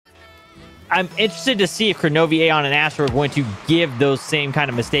I'm interested to see if Kronovi, Aeon, and Astro are going to give those same kind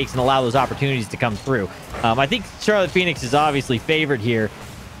of mistakes and allow those opportunities to come through. I think Charlotte Phoenix is obviously favored here,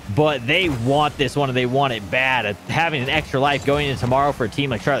 but they want this one and they want it bad. Having an extra life going into tomorrow for a team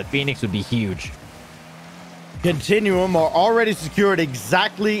like Charlotte Phoenix would be huge. Continuum are already secured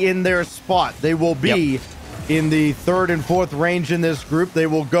exactly in their spot. They will be in the 3rd and 4th range in this group. They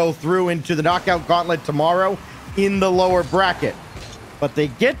will go through into the knockout gauntlet tomorrow in the lower bracket. But they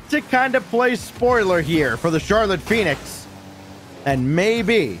get to kind of play spoiler here for the Charlotte Phoenix. And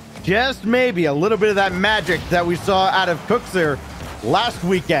maybe, just maybe, a little bit of that magic that we saw out of Kuxer last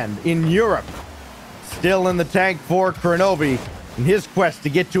weekend in Europe still in the tank for Kronovi in his quest to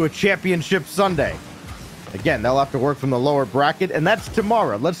get to a championship Sunday. Again, they'll have to work from the lower bracket, and that's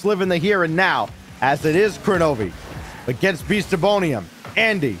tomorrow. Let's live in the here and now, as it is Kronovi against Beastabonium.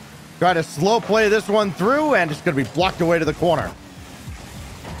 Andy try to slow play this one through, and it's going to be blocked away to the corner.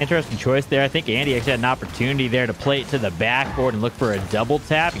 Interesting choice there. I think Andy actually had an opportunity there to play it to the backboard and look for a double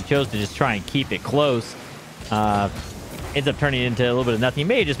tap. He chose to just try and keep it close. Ends up turning it into a little bit of nothing. He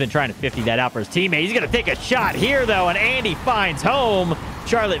may have just been trying to 50 that out for his teammate. He's going to take a shot here, though, and Andy finds home.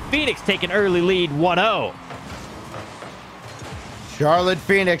 Charlotte Phoenix take an early lead, 1-0. Charlotte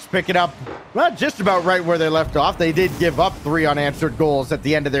Phoenix picking up not just about right where they left off. They did give up 3 unanswered goals at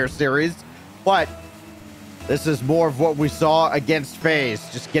the end of their series, but this is more of what we saw against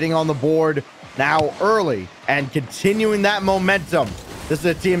FaZe. Just getting on the board now early and continuing that momentum. This is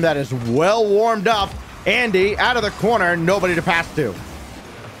a team that is well warmed up. Andy out of the corner, nobody to pass to.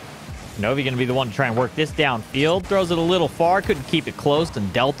 Novi going to be the one to try and work this downfield. Throws it a little far, couldn't keep it close,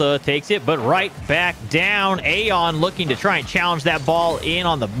 and Delta takes it, but right back down. Aeon looking to try and challenge that ball in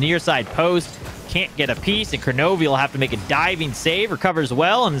on the near side post. Can't get a piece, and Kronovi will have to make a diving save, recovers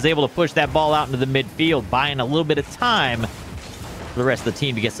well, and is able to push that ball out into the midfield, buying a little bit of time for the rest of the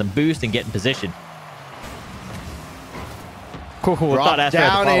team to get some boost and get in position. Cool. Drop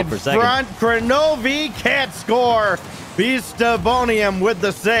down in front. Kronovi can't score. Beastabonium with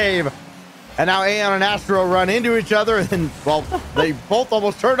the save. And now Aeon and Astro run into each other, and, well, they both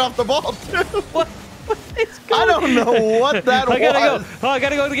almost turned off the ball, too. What is going I don't know what that was. I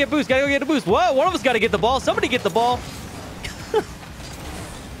gotta go to get boost. Gotta go get a boost. What? One of us got to get the ball. Somebody get the ball.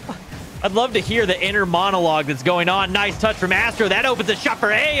 I'd love to hear the inner monologue that's going on. Nice touch from Astro. That opens a shot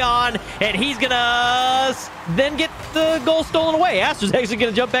for Aeon, and he's going to then get the goal stolen away. Astro's actually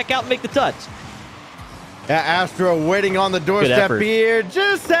going to jump back out and make the touch. Yeah, Astro waiting on the doorstep here.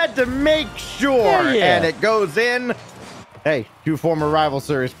 Just had to make sure. And it goes in. Hey, 2 former Rival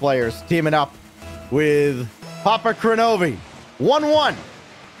Series players teaming up with Papa Kronovi. 1-1.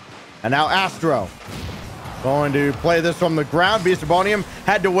 And now Astro going to play this from the ground. Beastabonium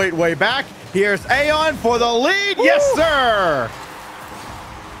had to wait way back. Here's Aeon for the lead. Woo! Yes, sir.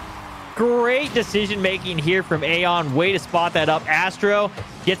 Great decision making here from Aeon. Way to spot that up. Astro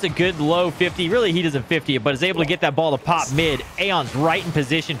gets a good low 50. Really, he doesn't 50 it, but is able to get that ball to pop mid. Aeon's right in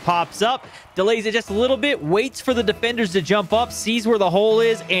position, pops up, delays it just a little bit, waits for the defenders to jump up, sees where the hole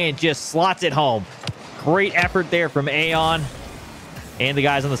is, and just slots it home. Great effort there from Aeon. And the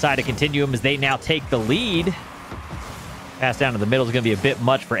guys on the side of Continuum as they now take the lead. Pass down to the middle is going to be a bit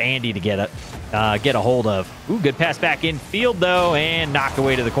much for Andy to get a hold of. Ooh, good pass back in field, though, and knocked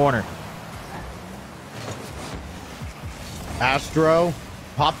away to the corner. Astro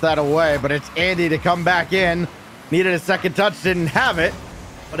popped that away, but it's Andy to come back in. Needed a second touch, didn't have it,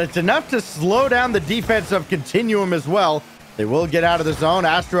 but it's enough to slow down the defense of Continuum as well. They will get out of the zone.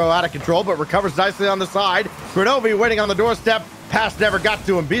 Astro out of control, but recovers nicely on the side. Kronovi waiting on the doorstep. Pass never got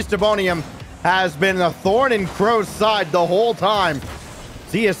to him. Beastabonium has been a thorn in Crow's side the whole time.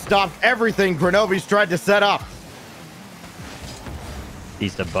 He has stopped everything Kronovi's tried to set up.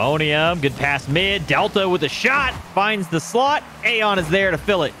 Beastabonium, good pass mid. Delta with a shot, finds the slot. Aeon is there to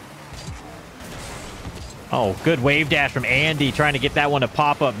fill it. Oh, good wave dash from Andy, trying to get that one to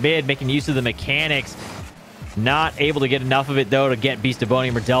pop up mid, making use of the mechanics. Not able to get enough of it, though, to get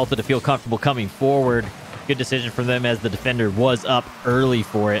Beastabonium or Delta to feel comfortable coming forward. Good decision from them as the defender was up early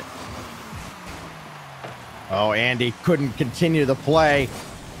for it. Oh, Andy couldn't continue the play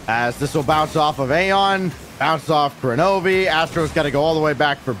as this will bounce off of Aeon, bounce off Kronovi. Astro's got to go all the way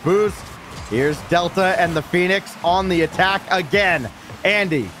back for boost. Here's Delta and the Phoenix on the attack again.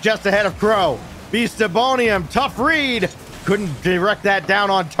 Andy just ahead of Crow. Beastabonium, tough read. Couldn't direct that down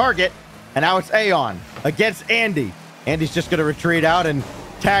on target. And now it's Aeon against Andy. Andy's just going to retreat out and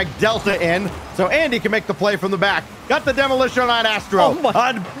tag Delta in so Andy can make the play from the back. Got the demolition on Astro.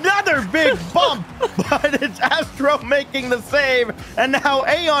 Another big bump, but it's Astro making the save. And now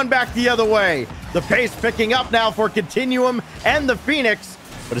Aeon back the other way. The pace picking up now for Continuum and the Phoenix.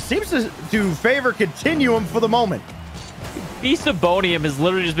 but it seems to favor Continuum for the moment. Beastabonium has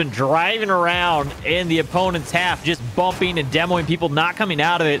literally just been driving around in the opponent's half, just bumping and demoing people, not coming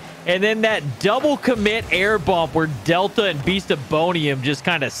out of it. And then that double commit air bump where Delta and Beastabonium just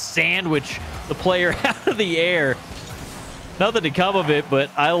kind of sandwich the player out of the air. Nothing to come of it, but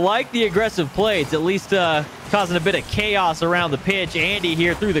I like the aggressive play. It's at least causing a bit of chaos around the pitch. Andy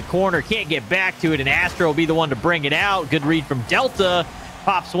here through the corner, can't get back to it, and Astro will be the one to bring it out. Good read from Delta.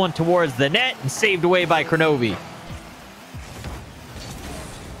 Pops one towards the net and saved away by Kronovi.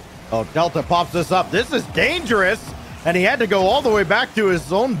 Oh, Delta pops this up. This is dangerous. And he had to go all the way back to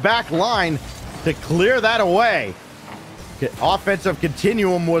his own back line to clear that away. Offensive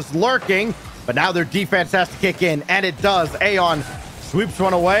Continuum was lurking, but now their defense has to kick in, and it does. Aeon sweeps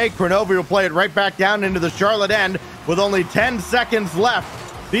one away. Kronovi will play it right back down into the Charlotte end with only 10 seconds left.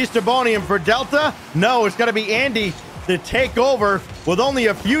 Beastabonium for Delta. No, it's going to be Andy to take over with only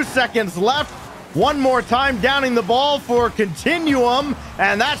a few seconds left. One more time downing the ball for Continuum,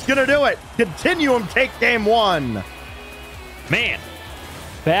 and that's going to do it. Continuum take game one. Man,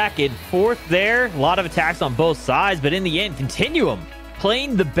 back and forth there. A lot of attacks on both sides, but in the end, Continuum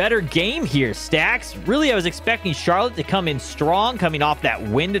playing the better game here. Stacks, really, I was expecting Charlotte to come in strong, coming off that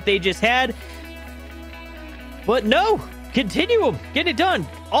win that they just had. But no, Continuum getting it done.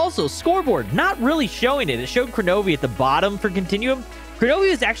 Also, scoreboard, not really showing it. It showed Kronovi at the bottom for Continuum. Kronovi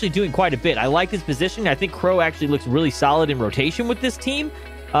is actually doing quite a bit. I like his position. I think Crow actually looks really solid in rotation with this team.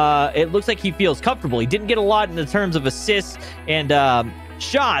 It looks like he feels comfortable. He didn't get a lot in the terms of assists and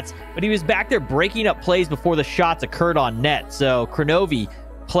shots, but he was back there breaking up plays before the shots occurred on net. So Kronovi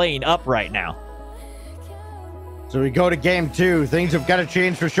playing up right now. So we go to game two. Things have got to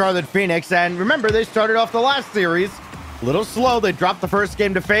change for Charlotte Phoenix. And remember, they started off the last series a little slow. They dropped the first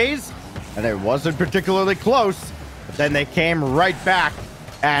game to FaZe, and it wasn't particularly close. But then they came right back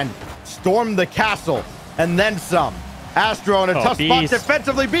and stormed the castle and then some. Astro in a tough spot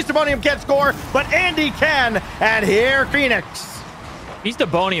defensively. Beastabonium can't score, but Andy can. And here, Phoenix.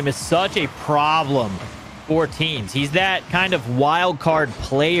 Beastabonium is such a problem for teams. He's that kind of wild card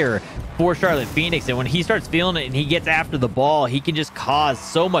player for Charlotte Phoenix, and when he starts feeling it and he gets after the ball, he can just cause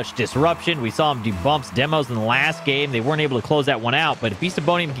so much disruption. We saw him do bumps, demos in the last game. They weren't able to close that one out, but if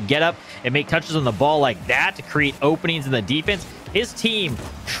Beastabonium can get up and make touches on the ball like that to create openings in the defense, his team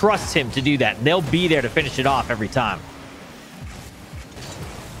trusts him to do that, and they'll be there to finish it off every time.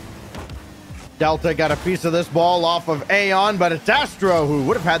 Delta got a piece of this ball off of Aeon, but it's Astro who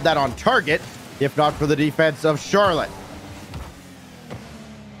would have had that on target if not for the defense of Charlotte.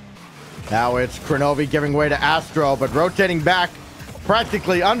 Now it's Kronovi giving way to Astro, but rotating back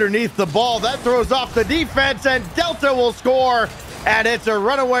practically underneath the ball. That throws off the defense, and Delta will score, and it's a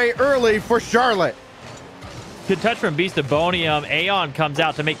runaway early for Charlotte. Good touch from Beastabonium. Aeon comes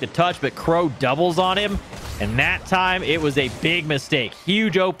out to make the touch, but Crow doubles on him, and that time it was a big mistake.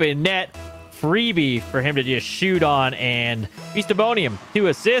 Huge open net. Freebie for him to just shoot on, and Beastabonium 2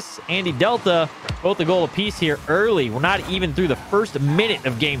 assists. Andy Delta both a goal apiece here early. We're not even through the first minute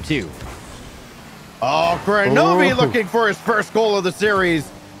of game 2. Oh, Kronovi looking for his first goal of the series,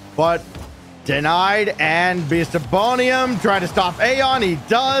 but denied. And Beastabonium trying to stop Aeon. He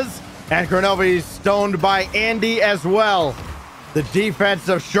does, and Kronovi stoned by Andy as well. The defense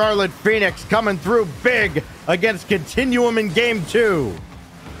of Charlotte Phoenix coming through big against Continuum in game 2.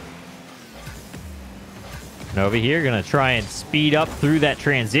 Kronovi here going to try and speed up through that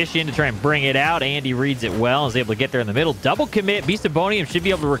transition to try and bring it out. Andy reads it well, is able to get there in the middle. Double commit. Beastabonium should be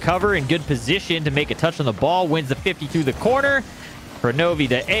able to recover in good position to make a touch on the ball. Wins the 50 through the corner. Kronovi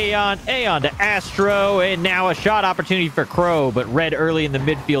to Aeon. Aeon to Astro. And now a shot opportunity for Crow, but read early in the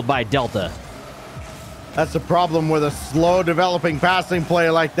midfield by Delta. That's the problem with a slow developing passing play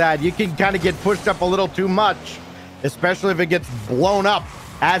like that. You can kind of get pushed up a little too much, especially if it gets blown up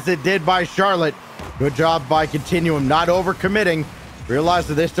as it did by Charlotte. Good job by Continuum not overcommitting. Realize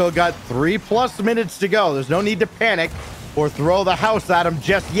that they still got 3+ minutes to go. There's no need to panic or throw the house at them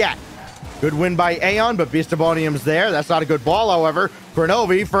just yet. Good win by Aeon, but Beastabonium's there. That's not a good ball, however.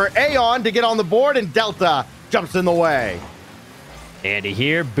 Kronovi for Aeon to get on the board, and Delta jumps in the way. Andy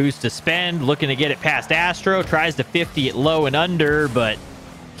here, boost to spend, looking to get it past Astro. Tries to 50 it low and under, but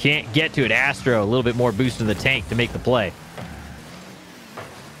can't get to it. Astro, a little bit more boost in the tank to make the play.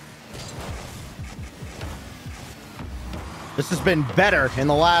 This has been better in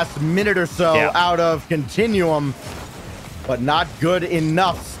the last minute or so out of Continuum, but not good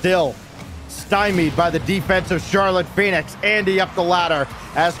enough still. Stymied by the defense of Charlotte Phoenix. Andy up the ladder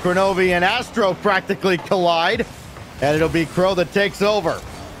as Kronovi and Astro practically collide, and it'll be Crow that takes over.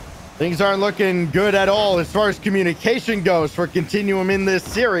 Things aren't looking good at all as far as communication goes for Continuum in this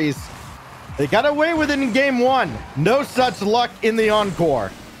series. They got away with it in game 1. No such luck in the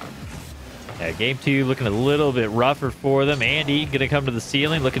encore. Yeah, game 2 looking a little bit rougher for them. Andy going to come to the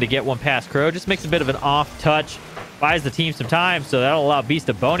ceiling, looking to get one past Crow. Just makes a bit of an off touch. Buys the team some time, so that'll allow Beast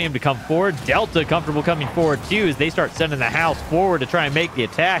of Bonium to come forward. Delta comfortable coming forward too as they start sending the house forward to try and make the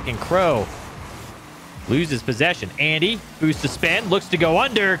attack, and Crow loses possession. Andy, boost to spend, looks to go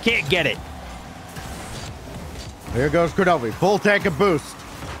under, can't get it. Here goes Krenovi, full tank of boost.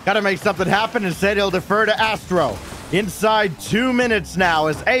 Got to make something happen. Instead, he'll defer to Astro. Inside 2 minutes now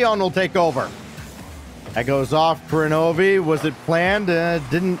as Aeon will take over. That goes off Krenovi. Was it planned?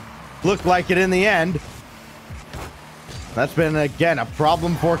 Didn't look like it in the end. That's been, again, a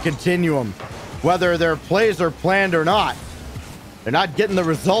problem for Continuum. Whether their plays are planned or not, they're not getting the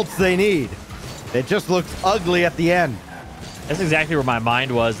results they need. It just looks ugly at the end. That's exactly where my mind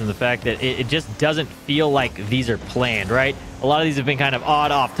was, and the fact that it just doesn't feel like these are planned, right? A lot of these have been kind of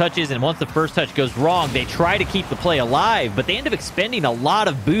odd off touches, and once the first touch goes wrong, they try to keep the play alive, but they end up expending a lot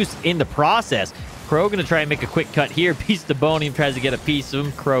of boost in the process. Crow going to try and make a quick cut here. Beast of Bonium tries to get a piece of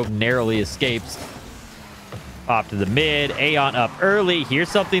him. Crow narrowly escapes. Off to the mid. Aeon up early. Here's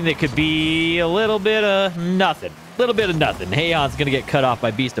something that could be a little bit of nothing. A little bit of nothing. Aeon's going to get cut off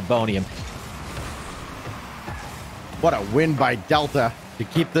by Beast of Bonium. What a win by Delta to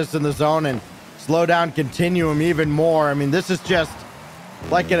keep this in the zone and slow down Continuum even more. I mean, this is just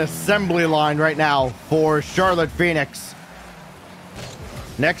like an assembly line right now for Charlotte Phoenix.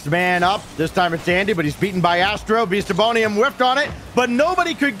 Next man up. This time it's Andy, but he's beaten by Astro. Beast of Bonium whiffed on it, but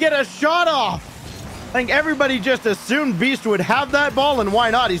nobody could get a shot off. I think everybody just assumed Beast would have that ball, and why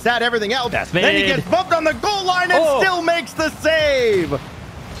not? He's had everything else. Then he gets bumped on the goal line and still makes the save.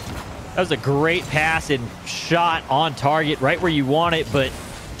 That was a great pass and shot on target right where you want it, but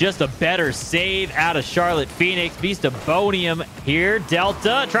just a better save out of Charlotte Phoenix. Beast of Bonium here.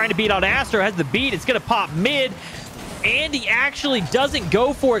 Delta trying to beat on Astro. Has the beat. It's going to pop mid. Andy actually doesn't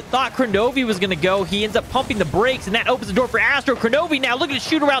go for it. Thought Krenovi was going to go. He ends up pumping the brakes, and that opens the door for Astro. Krenovi now looking to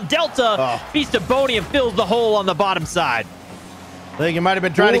shoot around Delta. Beast of Bonium fills the hole on the bottom side. I think he might have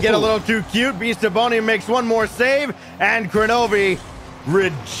been trying to get a little too cute. Beast of Bonium makes one more save, and Krenovi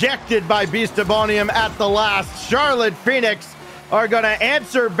rejected by Beast of Bonium at the last. Charlotte Phoenix are going to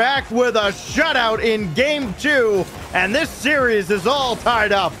answer back with a shutout in game 2, and this series is all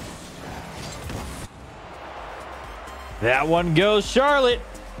tied up. That one goes Charlotte.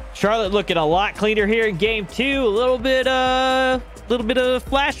 Charlotte looking a lot cleaner here in game 2. A little bit of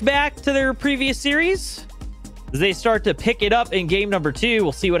flashback to their previous series as they start to pick it up in game number 2.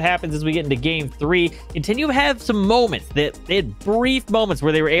 We'll see what happens as we get into game 3. Continue to have some moments that they had brief moments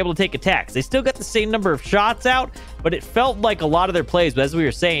where they were able to take attacks. They still got the same number of shots out, but it felt like a lot of their plays, but as we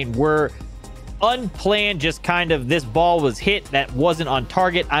were saying, were unplanned. Just kind of this ball was hit that wasn't on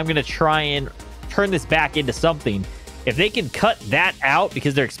target. I'm going to try and turn this back into something. If they can cut that out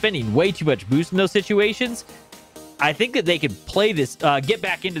because they're expending way too much boost in those situations, I think that they could play this, get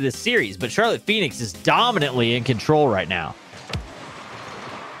back into this series. But Charlotte Phoenix is dominantly in control right now.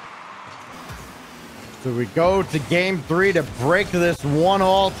 So we go to game 3 to break this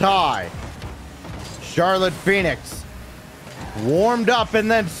 1-all tie. Charlotte Phoenix warmed up and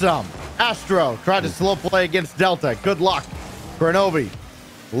then some. Astro tried to slow play against Delta. Good luck. Krenovi.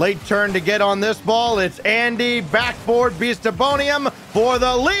 Late turn to get on this ball. It's Andy, backboard, Beast of Bonium for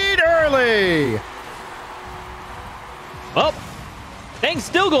the lead early. Well, things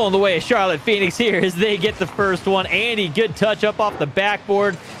still going the way of Charlotte Phoenix here as they get the first one. Andy, good touch up off the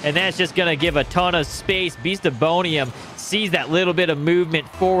backboard, and that's just going to give a ton of space. Beast of Bonium sees that little bit of movement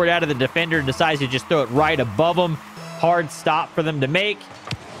forward out of the defender and decides to just throw it right above him. Hard stop for them to make.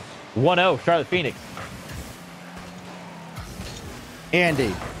 1-0, Charlotte Phoenix.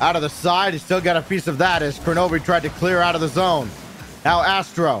 Andy out of the side. He's still got a piece of that as Krenovi tried to clear out of the zone. Now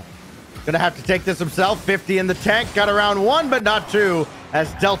Astro gonna have to take this himself. 50 in the tank. Got around 1, but not 2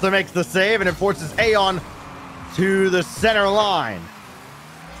 as Delta makes the save and it forces Aeon to the center line.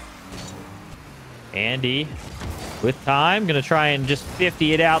 Andy with time. Gonna try and just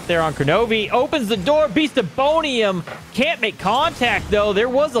 50 it out there on Krenovi. Opens the door. Beast of Bonium can't make contact, though. There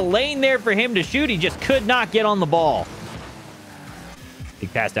was a lane there for him to shoot. He just could not get on the ball.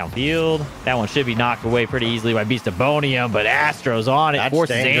 Big pass downfield. That one should be knocked away pretty easily by Beast of Bonium, but Astro's on it. That's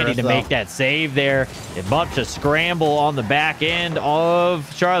forces Andy to make that save there. A bunch of scramble on the back end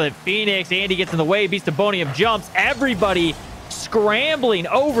of Charlotte Phoenix. Andy gets in the way. Beast of Bonium jumps. Everybody scrambling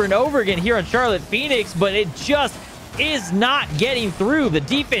over and over again here on Charlotte Phoenix, but it just is not getting through. The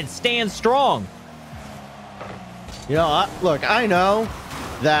defense stands strong. You know, look, I know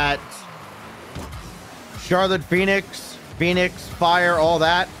that Charlotte, Phoenix, fire, all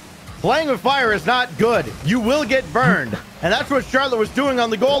that. Playing with fire is not good. You will get burned. And that's what Charlotte was doing on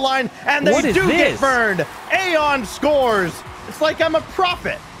the goal line. And they do get burned. Aeon scores. It's like I'm a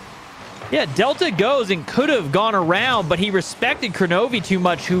prophet. Yeah, Delta goes and could have gone around, but he respected Kronovi too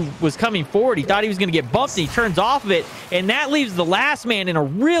much, who was coming forward. He thought he was going to get bumped, and he turns off of it. And that leaves the last man in a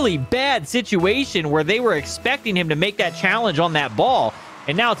really bad situation where they were expecting him to make that challenge on that ball.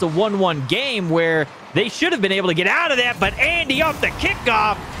 And now it's a 1-1 game where they should have been able to get out of that, but Andy off the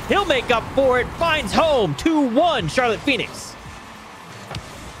kickoff. He'll make up for it. Finds home. 2-1, Charlotte Phoenix.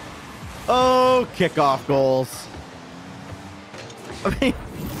 Oh, kickoff goals. I mean,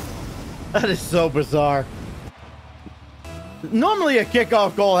 that is so bizarre. Normally a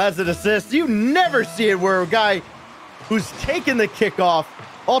kickoff goal has an assist. You never see it where a guy who's taken the kickoff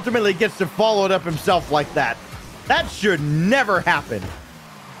ultimately gets to follow it up himself like that. That should never happen.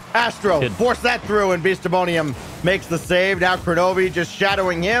 Astro forced that through, and Beastabonium makes the save. Now Kronovi just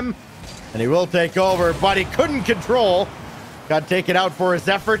shadowing him, and he will take over, but he couldn't control. Got taken out for his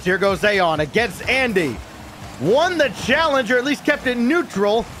efforts. Here goes Aeon against Andy. Won the challenge, or at least kept it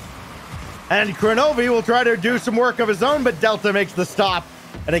neutral. And Kronovi will try to do some work of his own, but Delta makes the stop.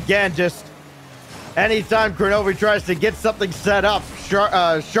 And again, just anytime Kronovi tries to get something set up,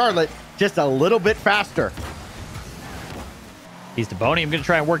 Charlotte just a little bit faster. Beastabonium going to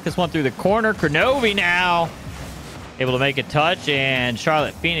try and work this one through the corner. Kronovi now able to make a touch, and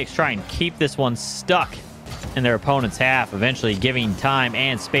Charlotte Phoenix try and keep this one stuck in their opponent's half, eventually giving time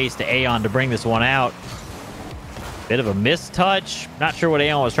and space to Aeon to bring this one out. Bit of a missed touch. Not sure what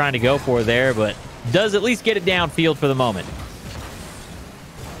Aeon was trying to go for there, but does at least get it downfield for the moment.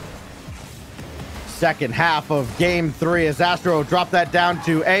 Second half of game 3 as Astro dropped that down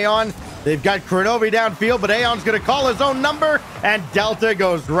to Aeon. They've got Kronovi downfield, but Aeon's going to call his own number, and Delta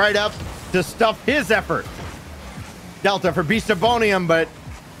goes right up to stuff his effort. Delta for Beastabonium, but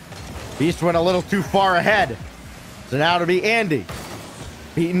Beast went a little too far ahead. So now it'll be Andy.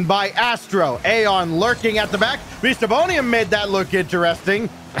 Beaten by Astro. Aeon lurking at the back. Beastabonium made that look interesting.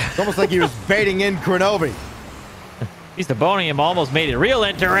 It's almost like he was baiting in Kronovi. Beastabonium almost made it real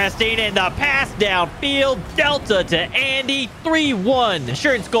interesting, and the pass downfield. Delta to Andy. 3-1.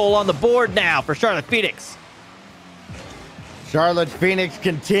 Insurance goal on the board now for Charlotte Phoenix. Charlotte Phoenix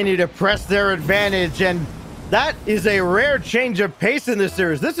continue to press their advantage, and that is a rare change of pace in this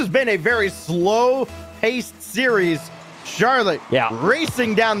series. This has been a very slow-paced series. Charlotte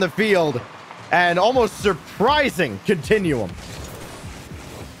racing down the field and almost surprising Continuum.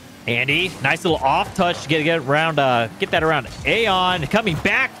 Andy, nice little off touch to get that around Aeon, coming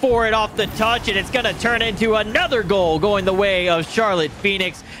back for it off the touch, and it's going to turn into another goal going the way of Charlotte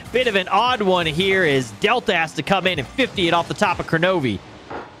Phoenix. Bit of an odd one here as Delta has to come in and 50 it off the top of Kronovi.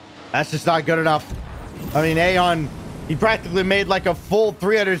 That's just not good enough. I mean, Aeon, he practically made like a full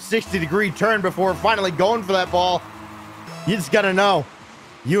 360-degree turn before finally going for that ball. You just got to know,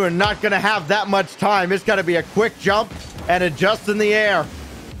 you are not going to have that much time. It's got to be a quick jump and adjust in the air.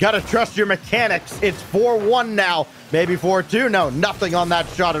 Got to trust your mechanics. It's 4-1 now. Maybe 4-2. No, nothing on that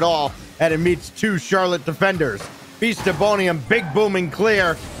shot at all. And it meets 2 Charlotte defenders. Beastabonium, big booming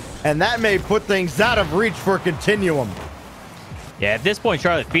clear. And that may put things out of reach for Continuum. Yeah, at this point,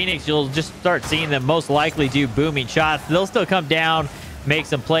 Charlotte Phoenix, you'll just start seeing them most likely do booming shots. They'll still come down, make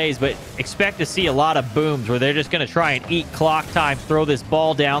some plays, but expect to see a lot of booms where they're just going to try and eat clock time, throw this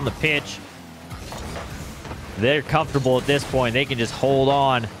ball down the pitch. They're comfortable at this point. They can just hold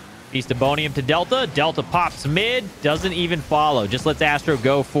on. Beastabonium to Delta. Delta pops mid. Doesn't even follow. Just lets Astro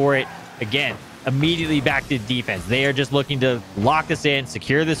go for it. Again, immediately back to defense. They are just looking to lock this in,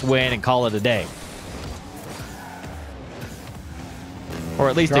 secure this win, and call it a day. Or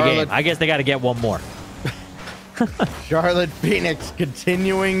at least a game. I guess they got to get one more. Charlotte Phoenix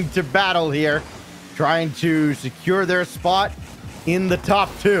continuing to battle here, trying to secure their spot in the top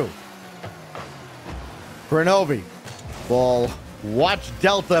 2. Kronovi will watch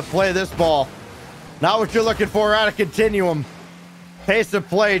Delta play this ball. Not what you're looking for out of Continuum. Pace of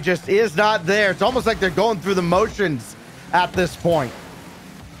play just is not there. It's almost like they're going through the motions at this point.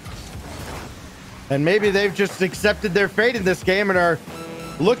 And maybe they've just accepted their fate in this game and are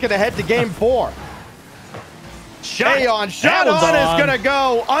looking ahead to game 4. Aeon shot on is going to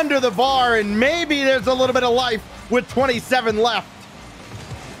go under the bar, and maybe there's a little bit of life with 27 left.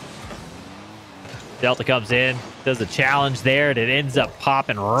 Delta comes in, does a challenge there, and it ends up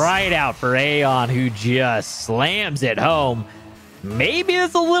popping right out for Aeon, who just slams it home. Maybe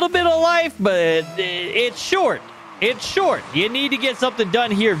it's a little bit of life, but it's short. It's short. You need to get something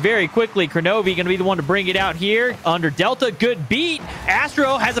done here very quickly. Kronovi going to be the one to bring it out here under Delta. Good beat.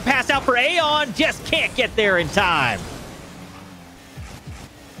 Astro has a pass out for Aeon. Just can't get there in time.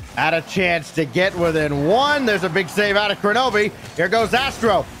 Had a chance to get within one. There's a big save out of Kronovi. Here goes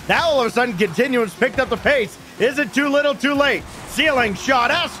Astro. Now all of a sudden, Continuum's picked up the pace. Is it too little, too late? Ceiling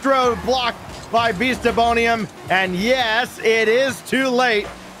shot. Astro blocked by Beastabonium. And yes, it is too late.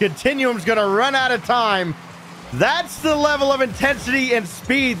 Continuum's going to run out of time. That's the level of intensity and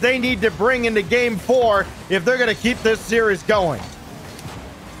speed they need to bring into Game 4 if they're going to keep this series going.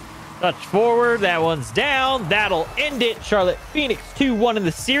 Touch forward. That one's down. That'll end it. Charlotte Phoenix 2-1 in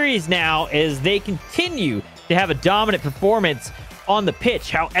the series now as they continue to have a dominant performance on the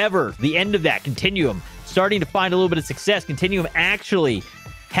pitch. However, the end of that, Continuum starting to find a little bit of success. Continuum actually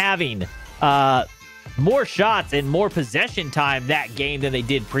having more shots and more possession time that game than they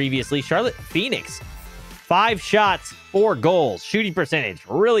did previously. Charlotte Phoenix, 5 shots, 4 goals. Shooting percentage,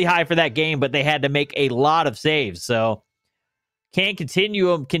 really high for that game, but they had to make a lot of saves. So can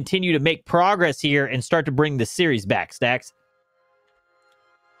Continuum continue to make progress here and start to bring the series back, Stacks?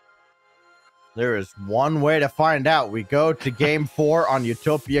 There is one way to find out. We go to Game 4 on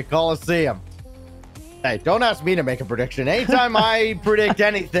Utopia Coliseum. Hey, don't ask me to make a prediction. Anytime I predict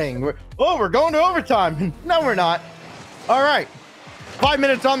anything, we're going to overtime. No, we're not. All right. 5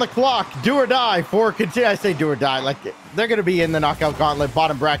 minutes on the clock. Do or die for Continuum. I say do or die. Like, they're going to be in the knockout gauntlet,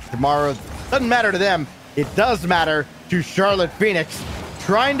 bottom bracket tomorrow. Doesn't matter to them. It does matter to Charlotte Phoenix.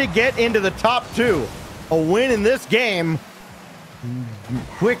 Trying to get into the top 2. A win in this game.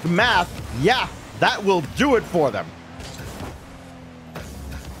 Quick math. Yeah, that will do it for them.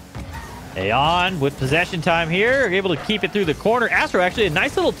 Aeon with possession time here, able to keep it through the corner. Astro actually a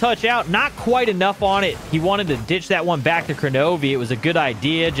nice little touch out, not quite enough on it. He wanted to ditch that one back to Kronovi. It was a good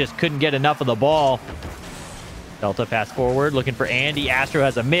idea, just couldn't get enough of the ball. Delta pass forward, looking for Andy. Astro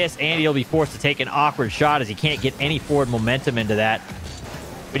has a miss. Andy will be forced to take an awkward shot as he can't get any forward momentum into that.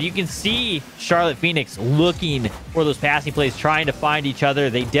 But you can see Charlotte Phoenix looking for those passing plays, trying to find each other.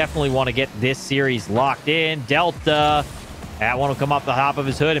 They definitely want to get this series locked in. Delta, that one will come off the top of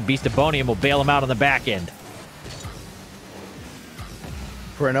his hood, and Beastabonium will bail him out on the back end.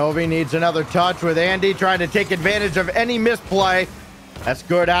 Kronovi needs another touch with Andy trying to take advantage of any misplay. That's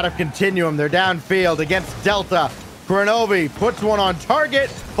good out of Continuum. They're downfield against Delta. Kronovi puts one on target.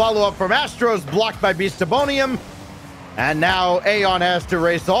 Follow-up from Astros, blocked by Beastabonium. And now Aeon has to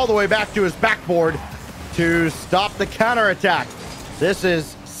race all the way back to his backboard to stop the counterattack. This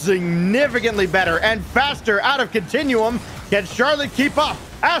is significantly better and faster out of Continuum. Can Charlotte keep up?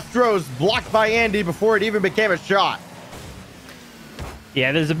 Astros blocked by Andy before it even became a shot.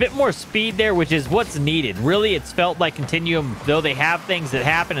 Yeah, there's a bit more speed there, which is what's needed. Really, it's felt like Continuum, though they have things that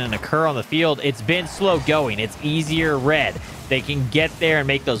happen and occur on the field, it's been slow going. It's easier red. They can get there and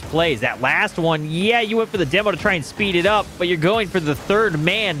make those plays. That last one, yeah, you went for the demo to try and speed it up, but you're going for the third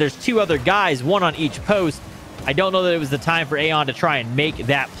man. There's 2 other guys, one on each post. I don't know that it was the time for Aeon to try and make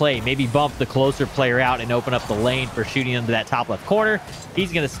that play. Maybe bump the closer player out and open up the lane for shooting into that top left corner.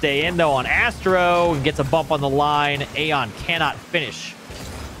 He's going to stay in, though, on Astro and gets a bump on the line. Aeon cannot finish.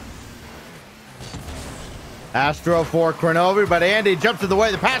 Astro for Kronovi, but Andy jumps to the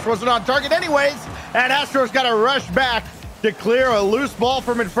way. The pass wasn't on target anyways, and Astro's got to rush back to clear a loose ball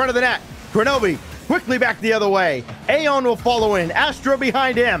from in front of the net. Kronovi quickly back the other way. Aeon will follow in. Astro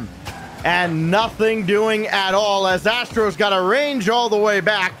behind him. And nothing doing at all as Astro's got a range all the way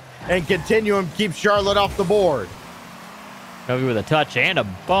back, and Continuum keeps Charlotte off the board. Kronovi with a touch and a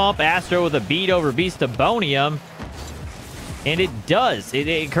bump. Astro with a beat over Beastabonium. And it does.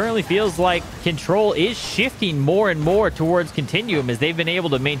 It currently feels like control is shifting more and more towards Continuum as they've been able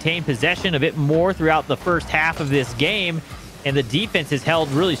to maintain possession a bit more throughout the first half of this game. And the defense has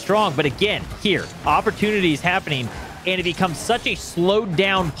held really strong. But again, here, opportunities happening. And it becomes such a slowed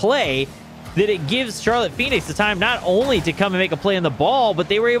down play that it gives Charlotte Phoenix the time not only to come and make a play on the ball, but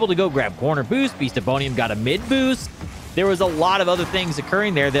they were able to go grab corner boost. Beastabonium got a mid boost. There was a lot of other things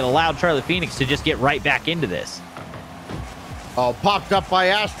occurring there that allowed Charlotte Phoenix to just get right back into this. Oh, popped up by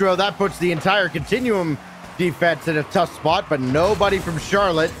Astro. That puts the entire Continuum defense in a tough spot, but nobody from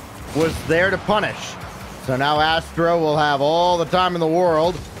Charlotte was there to punish. So now Astro will have all the time in the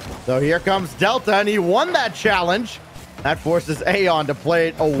world. So here comes Delta, and he won that challenge. That forces Aeon to play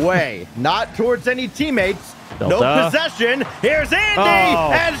it away, not towards any teammates. Delta. No possession. Here's Andy,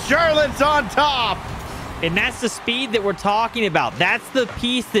 and Charlotte's on top. And that's the speed that we're talking about. That's the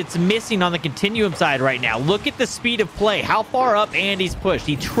piece that's missing on the Continuum side right now. Look at the speed of play. How far up Andy's pushed.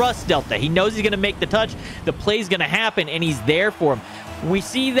 He trusts Delta. He knows he's going to make the touch. The play's going to happen, and he's there for him. We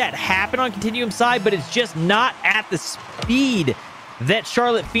see that happen on Continuum side, but it's just not at the speed that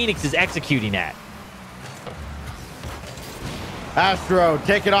Charlotte Phoenix is executing at. Astro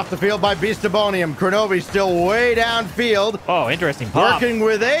taken off the field by Beastabonium. Kronovi still way downfield. Oh, interesting pop. Working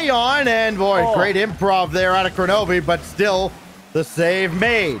with Aeon, and boy, great improv there out of Kronovi, but still the save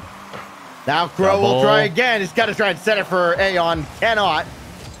made. Now Crow will try again. He's got to try and set it for Aeon. Cannot.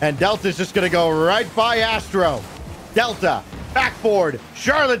 And Delta's just going to go right by Astro. Delta, backboard.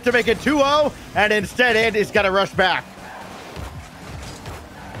 Charlotte to make it 2-0, and instead Andy's got to rush back.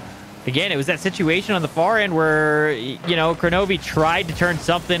 Again, it was that situation on the far end where, you know, Kronovi tried to turn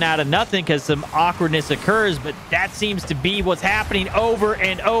something out of nothing because some awkwardness occurs, but that seems to be what's happening over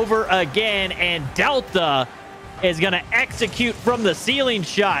and over again, and Delta is going to execute from the ceiling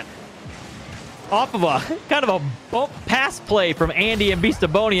shot off of a kind of a bump pass play from Andy and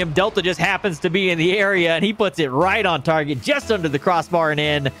Beastabonium. Delta just happens to be in the area, and he puts it right on target, just under the crossbar and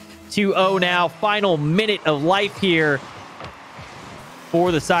in. 2-0 now. Final minute of life here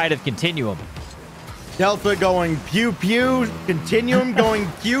for the side of Continuum. Delta going pew-pew. Continuum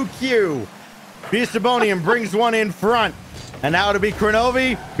going Q-Q. Beastabonium brings one in front. And now to be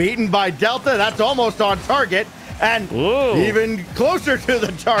Kronovi, beaten by Delta. That's almost on target. And even closer to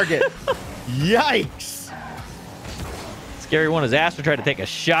the target. Yikes. Scary one as Astro tried to take a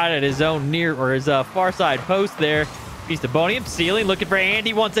shot at his own near or his far side post there. Beastabonium ceiling, looking for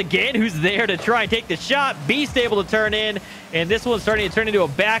Andy once again, who's there to try and take the shot. Beast able to turn in, and this one's starting to turn into a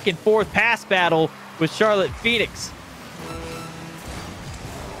back and forth pass battle with Charlotte Phoenix.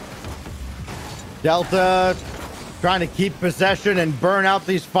 Delta trying to keep possession and burn out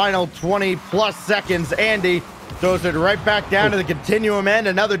these final 20 plus seconds. Andy throws it right back down to the Continuum end.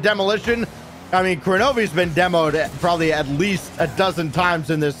 Another demolition. I mean, Kronovi's been demoed probably at least a dozen times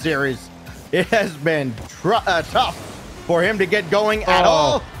in this series. It has been tough for him to get going at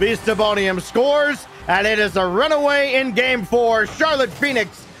all. Beastabonium scores, and it is a runaway in game 4. Charlotte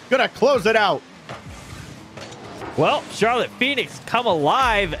Phoenix gonna close it out. Well, Charlotte Phoenix come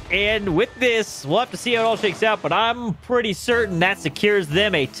alive, and with this, we'll have to see how it all shakes out, but I'm pretty certain that secures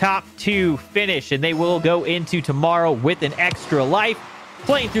them a top 2 finish, and they will go into tomorrow with an extra life,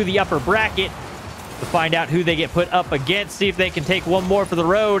 playing through the upper bracket to find out who they get put up against, see if they can take one more for the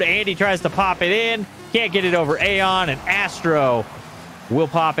road. Andy tries to pop it in, can't get it over Aeon, and Astro will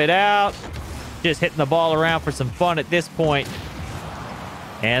pop it out. Just hitting the ball around for some fun at this point.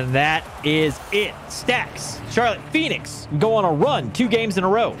 And that is it. Stacks. Charlotte Phoenix go on a run 2 games in a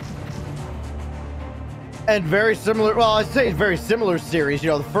row. And very similar, well, I'd say very similar series.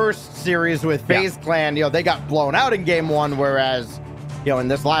 You know, the first series with FaZe Clan, you know, they got blown out in game 1, whereas, you know, in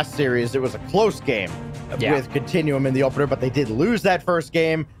this last series, it was a close game with Continuum in the opener, but they did lose that first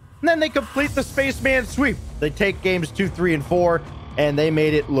game. And then they complete the Spaceman sweep. They take games 2, 3, and 4, and they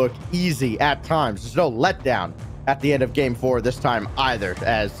made it look easy at times. There's no letdown at the end of game 4 this time either,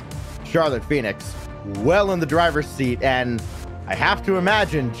 as Charlotte Phoenix well in the driver's seat. And I have to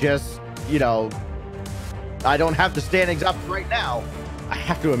imagine, just, you know, I don't have the standings up right now. I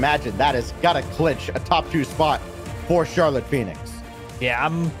have to imagine that has got to clinch a top 2 spot for Charlotte Phoenix. Yeah,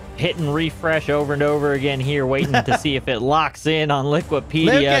 I'm hitting refresh over and over again here, waiting to see if it locks in on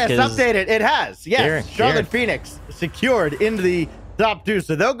Liquipedia. Yes, updated. It has. Yes, Charlotte Phoenix secured into the top 2.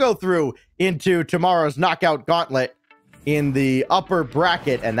 So they'll go through into tomorrow's knockout gauntlet in the upper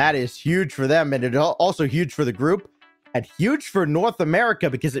bracket, and that is huge for them, and it's also huge for the group and huge for North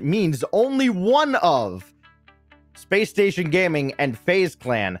America, because it means only one of Space Station Gaming and FaZe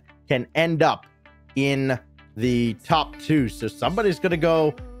Clan can end up in the top 2. So somebody's going to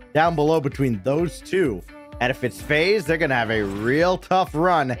go down below between those 2. And if it's FaZe, they're going to have a real tough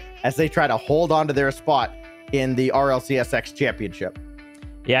run as they try to hold on to their spot in the RLCS Championship.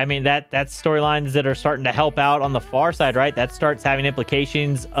 Yeah, I mean, that's storylines that are starting to help out on the far side, right? That starts having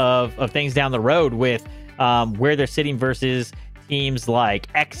implications of things down the road with where they're sitting versus teams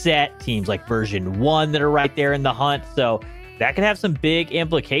like XSET, teams like version 1 that are right there in the hunt. So that could have some big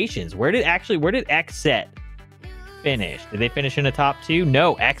implications. Where did XSET finish? Did they finish in the top 2?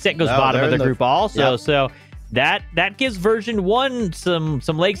 No, XSET goes bottom of the group also. Yep. So that gives version 1 some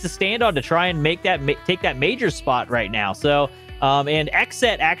legs to stand on to try and make that take that major spot right now. So and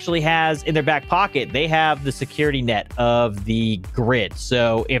XSET actually has in their back pocket, they have the security net of the grid.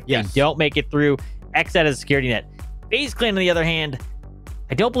 So if they don't make it through, XSET has a security net. FaZe Clan, on the other hand,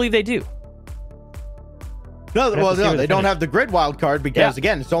 I don't believe they do. No, well, no, they don't have the grid wild card because,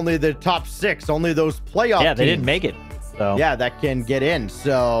 again, it's only the top 6, only those playoff teams. They didn't make it. So yeah, that can get in.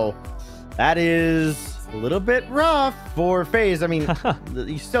 So that is a little bit rough for FaZe. I mean,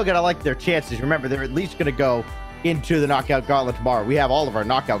 you still got to like their chances. Remember, they're at least going to go into the Knockout Gauntlet tomorrow. We have all of our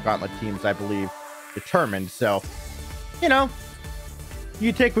Knockout Gauntlet teams, I believe, determined. So, you know,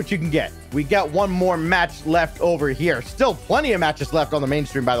 you take what you can get. We got one more match left over here. Still plenty of matches left on the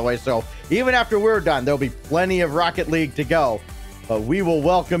mainstream, by the way. So even after we're done, there'll be plenty of Rocket League to go. But we will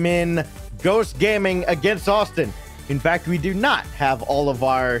welcome in Ghost Gaming against Austin. In fact, we do not have all of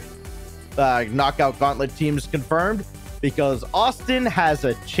our Knockout Gauntlet teams confirmed because Austin has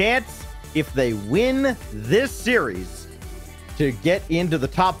a chance, if they win this series, to get into the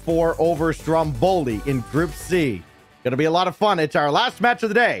top 4 over Stromboli in Group C. Gonna be a lot of fun. It's our last match of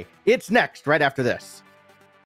the day. It's next, right after this.